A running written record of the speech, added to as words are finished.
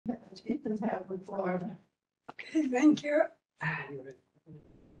Okay, thank you.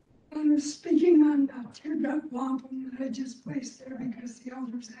 I'm speaking on teardrop wampum that I just placed there because the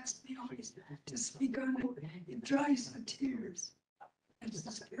elders asked me always to speak on it. It dries the tears.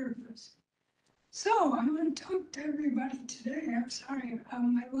 That's the purpose. So I'm going to talk to everybody today. I'm sorry,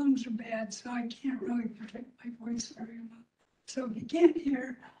 my lungs are bad, so I can't really protect my voice very well. So if you can't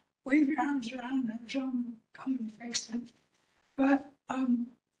hear, wave your arms around and come and fix it. But I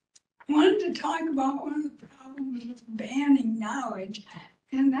wanted to talk about one of the problems with banning knowledge,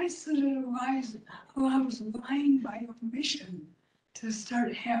 and that's that it allows lying by omission to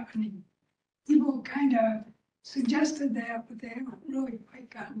start happening. People kind of suggested that, but they haven't really quite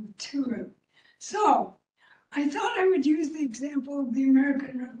gotten to it. So I thought I would use the example of the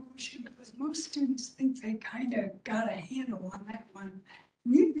American Revolution because most students think they kind of got a handle on that one.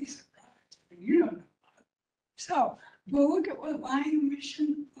 You'd be surprised, but you don't know. So we'll look at what lying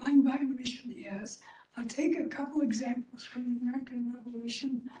by omission is. I'll take a couple examples from the American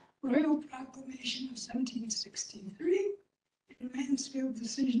Revolution, Royal Proclamation of 1763, and Mansfield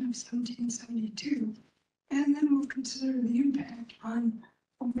Decision of 1772, and then we'll consider the impact on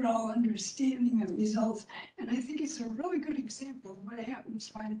overall understanding of results. And I think it's a really good example of what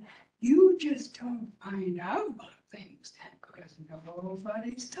happens when you just don't find out about things because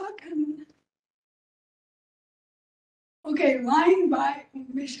nobody's talking. Okay, lying by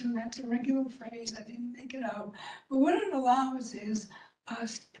omission, that's a regular phrase, I didn't make it up. But what it allows is a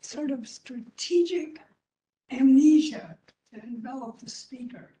sort of strategic amnesia to envelop the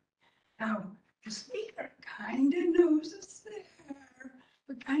speaker. Now, the speaker kind of knows it's there,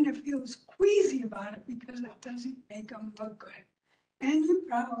 but kind of feels queasy about it because it doesn't make them look good. And you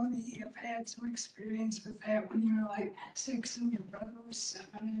probably have had some experience with that when you were like 6 and your brother was 7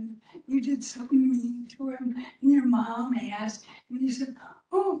 and you did something mean to him and your mom asked and you said,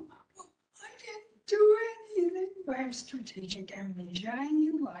 oh, well, I didn't do anything. You have strategic amnesia and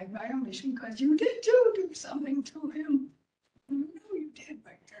you lied by omission because you did do something to him. You know you did,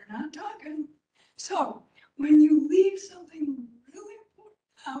 but you're not talking. So when you leave something really important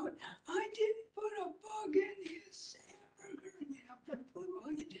out, I didn't put a bug in his hamburger.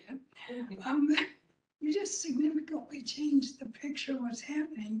 Well, you did. You just significantly changed the picture of what's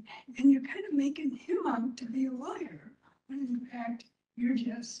happening, and you're kind of making him out to be a liar, when in fact, you're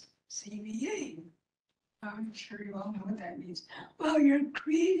just CVAing. I'm sure you all know what that means. Well, you're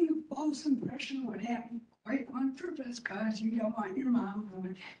creating a false impression of what happened quite on purpose because you don't want your mom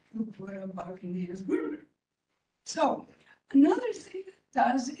knowing you put a bug in his burger. So, another thing it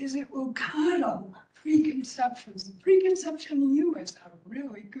does is it will coddle preconceptions. The preconception of you is a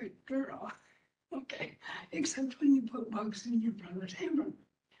really good girl. Okay, except when you put bugs in your brother's hamburger.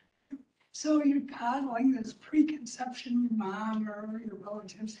 So you're coddling this preconception your mom or your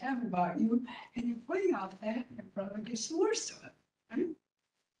relatives have about you, and you're playing off that, and your brother gets the worst of it. Right?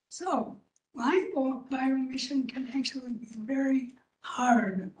 So lying by omission can actually be very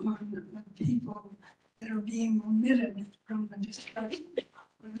hard on the people that are being omitted from the discussion,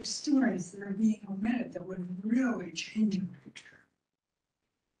 or the stories that are being omitted that would really change the picture.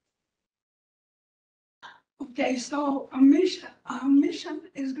 Okay, so omission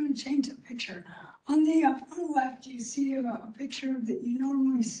is going to change the picture. On the upper left, you see a picture that you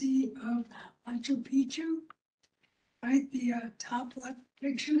normally see of Machu Picchu, right? The top left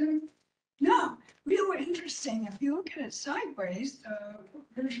picture there. Now, real interesting, if you look at it sideways,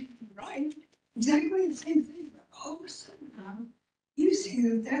 the version to the right, exactly the same thing, but all of a sudden, you see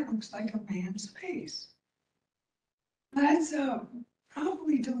that that looks like a man's face. That's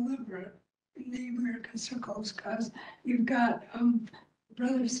probably deliberate in the American circles because you've got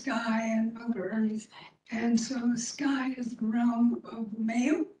brother sky and mother earth, and so the sky is the realm of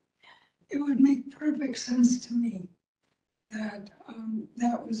male. It would make perfect sense to me that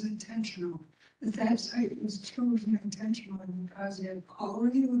that was intentional, that site was chosen intentionally because it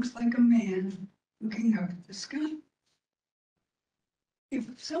already looks like a man looking up at the sky. If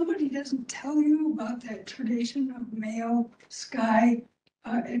somebody doesn't tell you about that tradition of male sky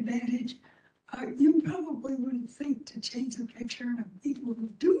advantage, you probably wouldn't think to change the picture, and people who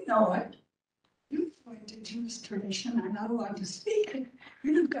do know it, you know indigenous tradition are not allowed to speak it.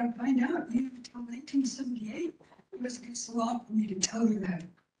 You're not going to find out until 1978. It was against the law for me to tell you that.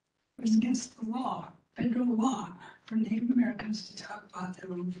 It was against the law, federal law, for Native Americans to talk about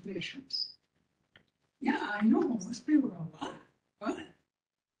their own traditions. Yeah, I know, most people are what?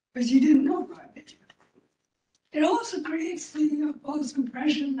 But you didn't know about it. It also creates the false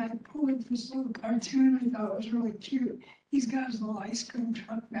impression. I pulled up this little cartoon I thought was really cute. He's got his little ice cream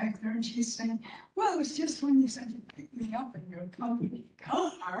truck back there, and she's saying, well, it's just when you said you picked me up in your company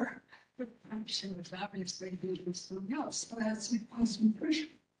car. revolution was obviously due to something else. So that's false impression.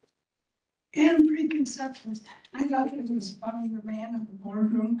 And preconceptions. I thought it was funny, the man in the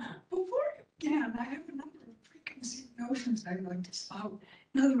boardroom. Before it began, I have a number of preconceived notions I'd like to spout.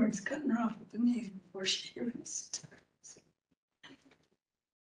 In other words, cutting her off at the knees before she even starts.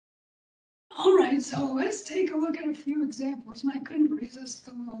 All right, so let's take a look at a few examples. And I couldn't resist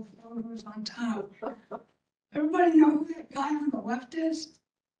the little photos on top. Everybody know who that guy on the left is?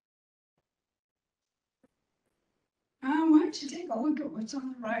 Why don't you take a look at what's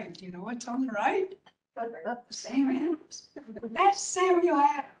on the right? You know what's on the right? Sam Adams. That's Samuel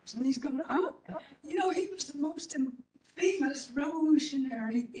Adams. And he's going, oh, you know, he was the most famous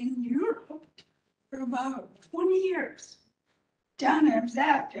revolutionary in Europe for about 20 years. John Adams,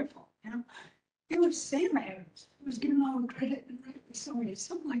 that people, you know. It was Sam Adams who was given all the credit, and rightly so. He had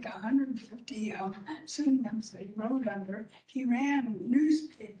something like 150 pseudonyms that he wrote under. He ran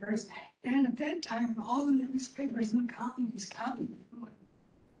newspapers, and at that time, all the newspapers in the colonies copied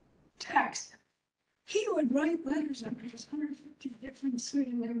text. He would write letters under his 150 different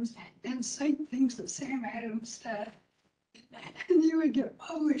pseudonyms and cite things that Sam Adams said, and he would get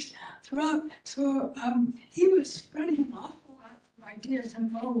published throughout. So he was spreading an awful lot of ideas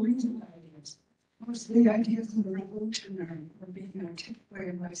and well-reasoned ideas. Most of the ideas of the revolutionary were being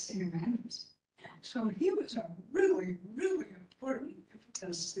articulated by Sam Adams. So he was a really, really important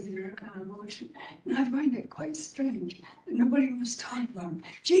impetus to the American Revolution. And I find it quite strange that nobody was talking about him.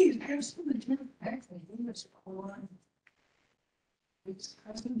 Gee, it has some of the fact that he was poor. His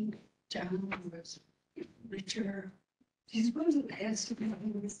cousin John was richer. He supposedly has to be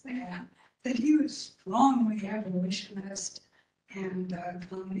that he was strongly abolitionist. And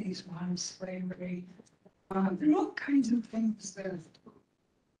colonies wanted slavery. There are all kinds of things that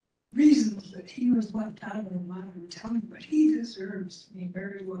reasons that he was left out of the modern telling, but he deserves to be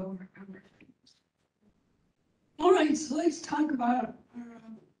very well remembered. All right, so let's talk about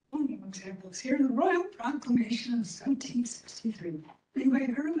one of the examples here, the Royal Proclamation of 1763.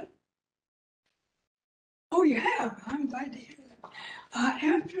 Anybody heard of it? Oh, you have? I'm glad to hear that.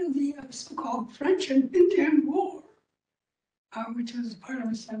 After the so-called French and Indian War, which was part of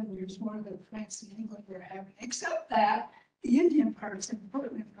the 7 Years' War that France and England were having, except that the Indian parts in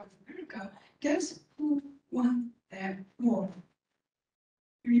Portland, North America, guess who won that war?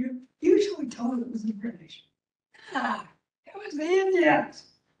 You're usually told it was the British. It was the Indians,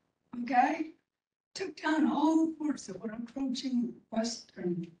 okay? Took down all the forts that were approaching west of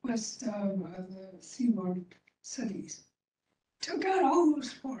the seaboard cities. Took out all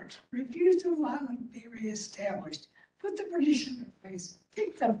those forts, refused to allow them to be reestablished. Put the British in their place,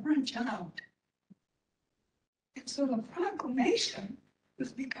 kicked the French out. And so the proclamation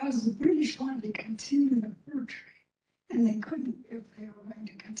was because the British wanted to continue the fur trade, and they couldn't if they were going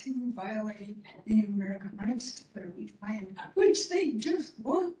to continue violating the American rights to their land, which they just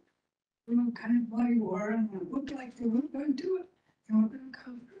won. Kind of bloody war, and it looked like they weren't going to do it. They weren't going to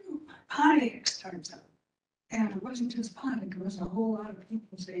come through. Pontiac starts up. And it wasn't just Pontiac, it was a whole lot of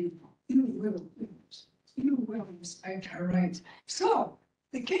people saying, you will lose. You will respect our rights. So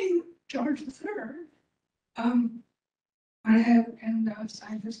the King, George III, went ahead and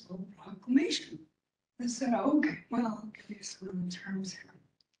signed this little proclamation that said, okay, well, I'll give you some of the terms here.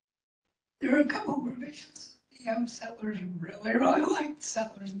 There are a couple of provisions. The settlers really liked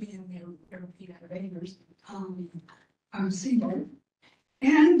settlers being the European invaders on the seaboard.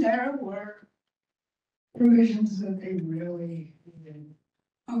 And there were provisions that they really needed.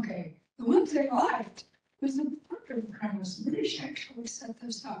 Okay, the ones they liked was the perfect premise. The British actually set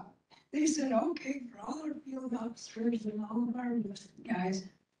this up. They said, okay, for all our field officers and all of our guys,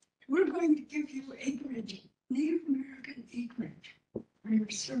 we're going to give you acreage, Native American acreage, for your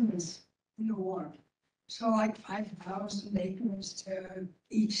service in the war. So like 5,000 acres to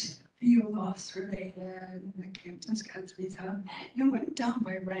each field officer they had, and the captains got 3,000. It went down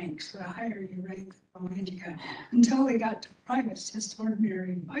by ranks. So the higher you rank, the more land you got. Until they got to privates, just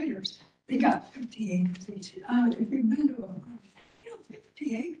ordinary fighters, they got 50 acres each. If you've been to a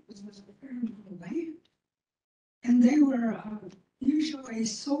 50 acres was a fair amount of land. And they were usually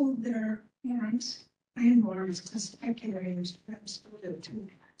sold their warrants, land warrants, to speculators, perhaps to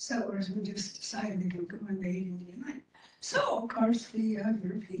settlers who just decided they would go invade Indian land. So, of course, the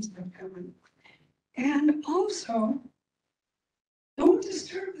Europeans were coming. And also, don't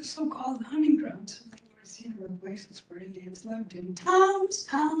disturb the so-called hunting grounds. These were places where Indians lived in towns,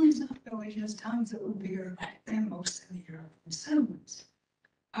 not villages, towns that were bigger than most of the European settlements.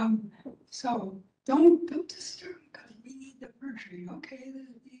 So don't disturb them because we need the fur trade. Okay, the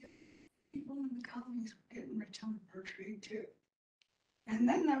people in the colonies were getting rich on the fur trade too. And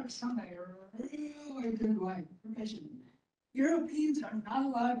then there was somebody really didn't like permission. Europeans are not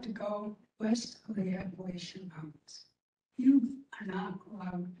allowed to go west of the Appalachian Mountains. You are not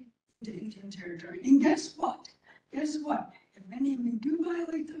allowed to Indian territory. And guess what? Guess what? If any of you do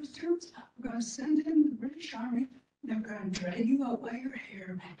violate those terms, we're going to send in the British Army. They're going to drag you out by your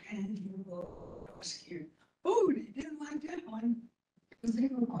hair and you will go scared. Oh, they didn't like that one because they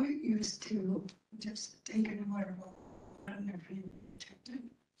were quite used to just taking whatever and they're being protected.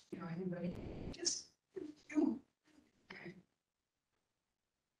 You know, anybody just, you know, okay.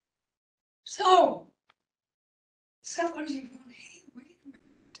 So, settlers are going, hey, wait a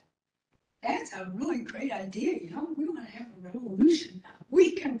minute. That's a really great idea, you know, we want to have a revolution.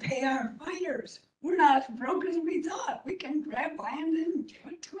 We can pay our fighters. We're not as broke as we thought. We can grab land and give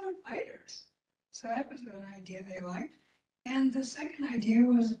it to our fighters. So that was an idea they liked. And the second idea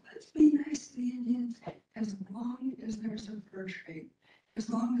was, let's be nice to the Indians as long as there's a fur trade, as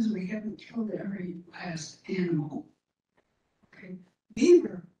long as we haven't killed every last animal. Okay,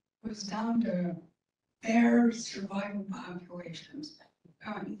 beaver was down to bare survival populations.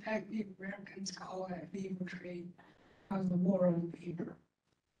 In fact, the Americans call that beaver trade the war on beaver.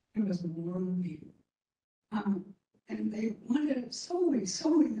 It was the war on beaver. And they wanted it solely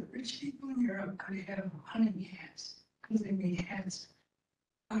the rich people in Europe could have hunting hats, because they made hats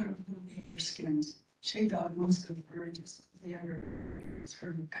out of the beaver skins, shaved out most of the birds, the other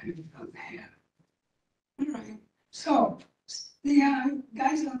sort of kind of hat. All right, so the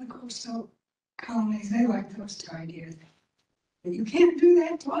guys on the coastal colonies, they like those two ideas. You can't do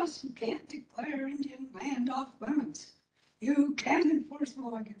that to us. You can't declare Indian land off limits. You can't enforce the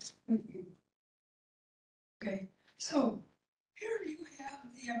law against you. Okay, so here you have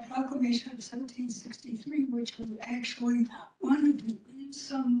the Proclamation of 1763, which was actually one of the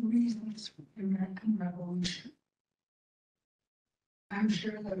unsung reasons for the American Revolution. I'm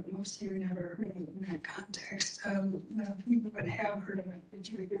sure that most of you never heard of it in that context. The people that have heard of it, did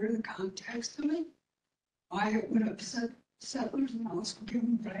you hear the context of it? Why it would upset settlers and also give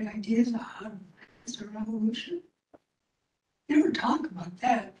them bright ideas of how to fix a revolution? Never talk about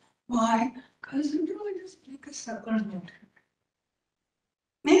that. Why? Because it really just because settlers moved here.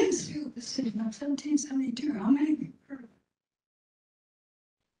 Mansfield decision of 1772. How many people heard of it?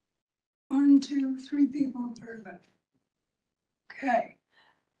 1, 2, 3 people have heard of it. Okay.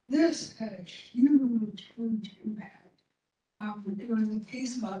 This had a huge impact. It was a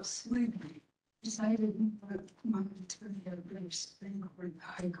case about slavery. Decided to the British Supreme Court, the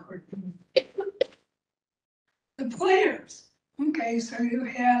High Court. The players. Okay, so you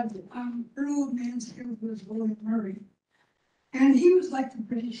had Earl of Mansfield was William Murray, and he was like the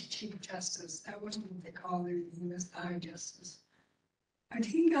British Chief Justice. That wasn't what they called him. He was the High Justice. But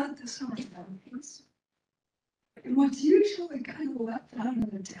he got the Somerset case. And what's usually kind of left out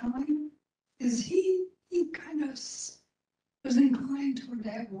of the telling is he kind of was inclined toward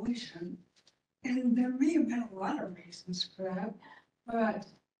abolition. And there may have been a lot of reasons for that, but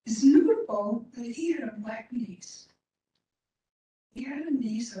it's notable that he had a black niece. He had a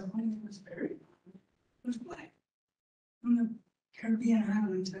niece of when he was very young, who was black, from the Caribbean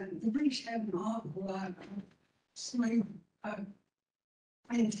islands, and the British had an awful lot of slave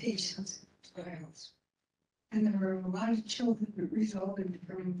plantations in Wales. And there were a lot of children that resulted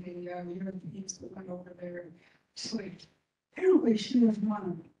from the Europeans that went over there enslaved. Apparently she was one of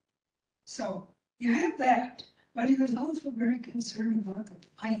them. So you have that, but he was also very concerned about the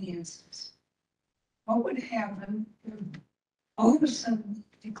finances. What would happen if all of a sudden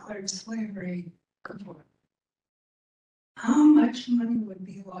declared slavery good? How much money would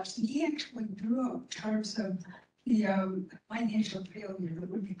be lost? And he actually drew up charts of the financial failure that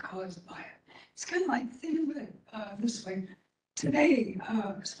would be caused by it. It's kind of like, think of it this way. Today,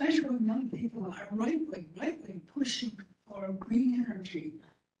 especially young people are rightly pushing for green energy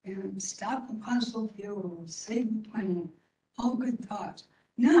and stop the fossil fuels, save the planet, all good thoughts.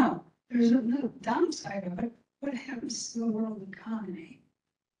 Now, there's another downside of it. What happens to the world economy,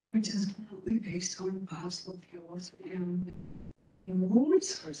 which is completely based on fossil fuels and renewable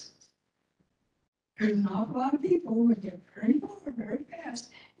resources? There's an awful lot of people who would get very poor very fast,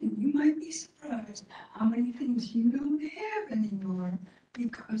 and you might be surprised how many things you don't have anymore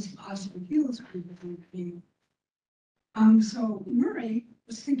because fossil fuels are becoming. So Murray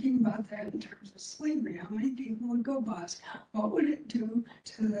was thinking about that in terms of slavery. How many people would go bust? What would it do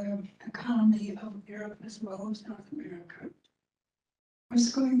to the economy of Europe as well as North America?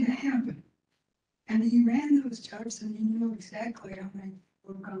 What's going to happen? And he ran those charts and he knew exactly how many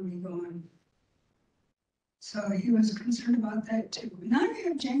people were going to be gone. So he was concerned about that too. Now you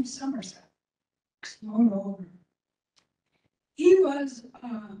have James Somerset, explode over. He was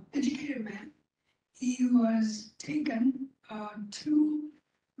an educated man. He was taken to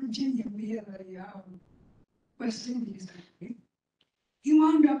Virginia via the West Indies, I think. He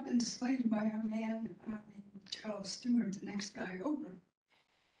wound up enslaved by a man named Charles Stewart, the next guy over.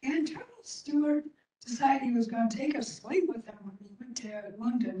 And Charles Stewart decided he was going to take a slave with him when he went to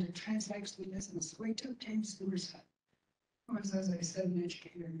London to transact some business. So he took James Somerset, who was, as I said, an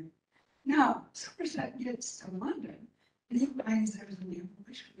educator. Now, Somerset gets to London, and he finds there's an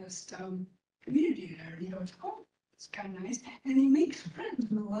abolitionist community there. And he goes, oh, it's kind of nice. And he makes friends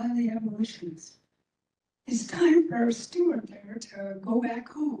with a lot of the abolitionists. It's time for Stewart there to go back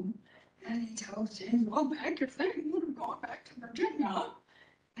home. And he tells James, well, pack your thing, we're going back to Virginia.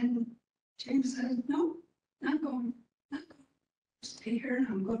 And James says, no, not going, not going. Stay here and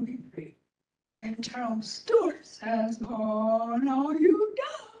I'm going to be free. And Charles Stewart says, oh, no, you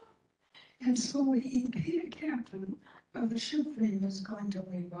don't. And so he paid a captain of the ship that he was going to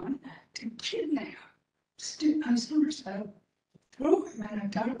leave on to kidnap Somerset, throw him in a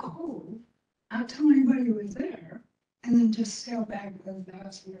dark hole, not tell anybody who was there, and then just sail back with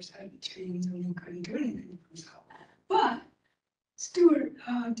Somerset in chains and he couldn't do anything for himself. But Stewart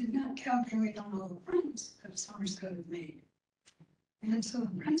did not calculate on all the friends that Somerset had made. And so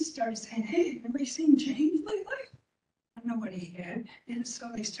the friends started saying, hey, have we seen James lately? Nobody had. And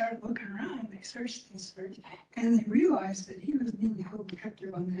so they started looking around, they searched, and they realized that he was being held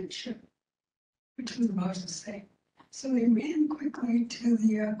captive on that ship, which was about to sail. So they ran quickly to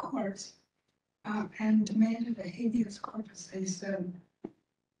the courts and demanded a habeas corpus. They said,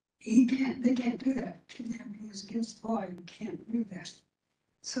 they can't do that. Kidnapping is against the law, you can't do that.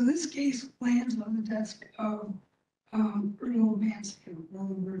 So this case lands on the desk of Earl Mansfield.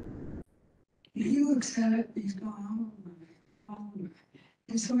 And he looks at it, he's going, oh my.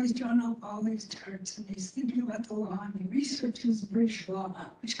 And so he's drawn up all these charts and he's thinking about the law and he researches British law,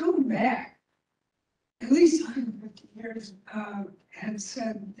 which going back at least 150 years had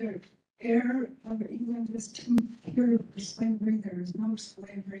said the heir of England is too pure for slavery. There is no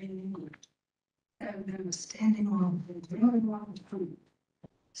slavery in England. And then a standing on for a really long time.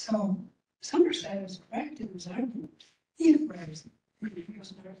 So Somerset is correct in his argument. He is right. He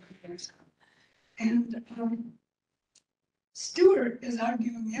was not correct. And Stewart is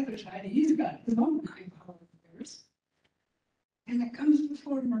arguing the other side. He's got his own high power affairs. And it comes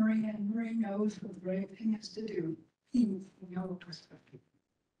before Murray, and Murray knows what the right thing is to do. He knows what the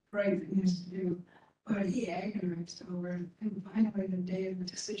right thing is to do. But he agonized over it. And finally, the day of the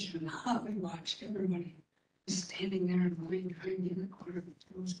decision, hotly watched, everybody was standing there in line trying to get in the court of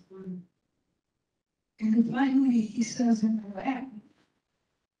appeals. And finally, he says in Latin,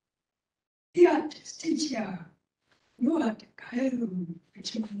 Fiat justitia, juat caelum,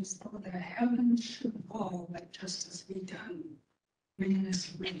 which means, though the heavens should fall, let justice be done. Man is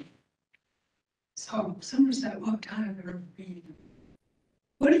free. So Somerset walked out of there being.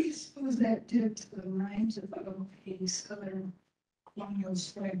 What do you suppose that did to the minds of the Southern colonial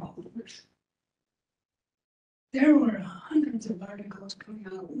slaveholders? There were hundreds of articles coming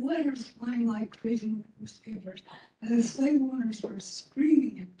out, letters flying like crazy in the newspapers. The slave owners were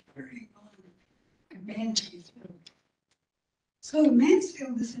screaming and carrying on like banshees. So the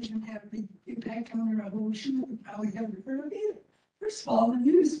Mansfield decision had a big impact on the revolution that we probably haven't heard of either. First of all, the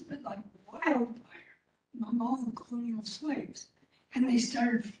news spread like wildfire among all the colonial slaves. And they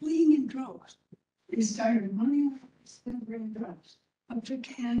started fleeing in droves. They started running away from slavery in droves up to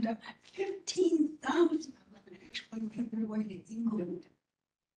Canada. 15,000 of them actually made their way to England.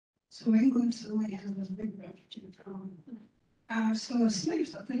 So England suddenly has this big refugee problem. So the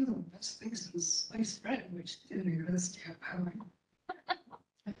slaves thought they were the best things since sliced bread, which didn't exist yet, by the way.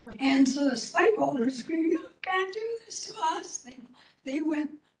 And so the slaveholders screamed, you can't do this to us. They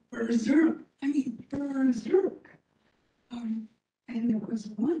went berserk. I mean, berserk. And there was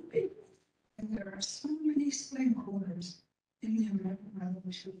one big, and there are so many slaveholders in the American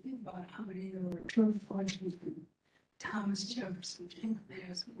Revolution. Think about how many there were: George Washington, Thomas Jefferson, James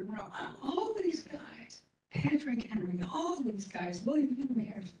Madison, Monroe, all these guys, Patrick Henry, all these guys, William Henry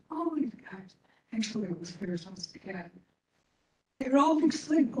Harrison, all these guys. Actually, it was Harrison's dad. They were all big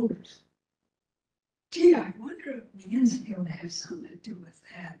slaveholders. Gee, I wonder if Mansfield has something to do with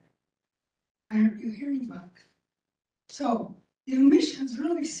that. Aren't you hearing about it? So the omissions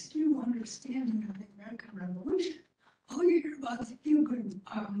really skew understanding of the American Revolution. All you hear about is feel-good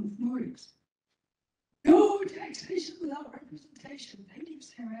motives. No taxation without representation. Thank you,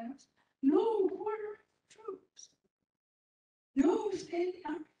 Sam Adams. No border troops. No standing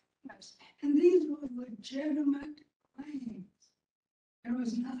army. And these were legitimate claims. There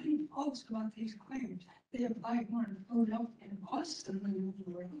was nothing false about these claims. they apply more in Philadelphia and Boston than in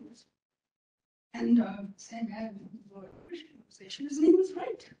New Orleans. And Sam had the organization, and he was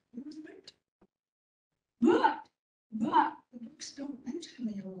right. He was right. But the books don't mention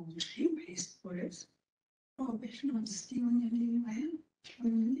the old tree-based Buddhists. Prohibition on stealing Indian land,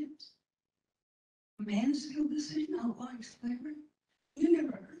 killing Indians. A Mansfield decision outlawing slavery. You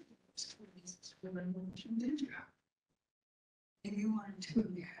never heard of those stories for revolution, did you? Maybe one or two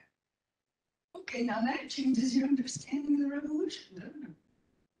of you had. Okay, now that changes your understanding of the revolution, doesn't it?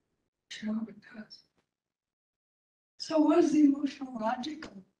 Sure, it does. So what is the emotional logic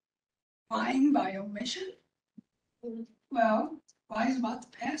of lying by omission? Well, lies about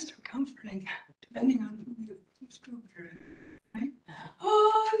the past are comforting, depending on who's true, right?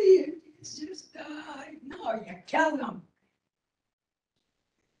 Oh, the Indians just died. No, you kill them.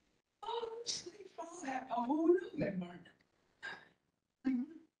 Oh, sleep all that. Oh, no, they weren't.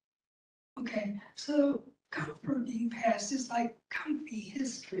 Okay, so comforting past is like comfy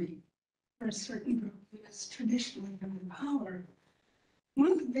history for a certain group that has traditionally been in power.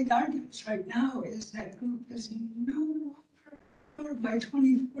 One of the big arguments right now is that group is no longer, or by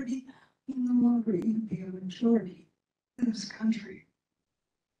 2040, will no longer even be a majority in this country.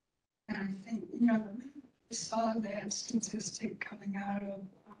 And I think, I saw that statistic coming out of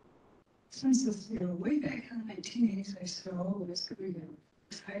Census Bureau way back in the 1980s. I said, oh, it's going to be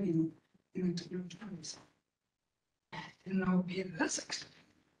exciting in the 2020s. And that would be this extreme.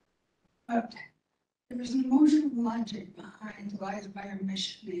 But there's an emotional logic behind lies by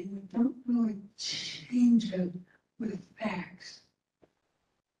omission, and you don't really change it with facts.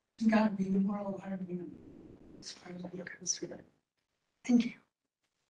 There's got to be a moral argument as far as I'm concerned. Thank you.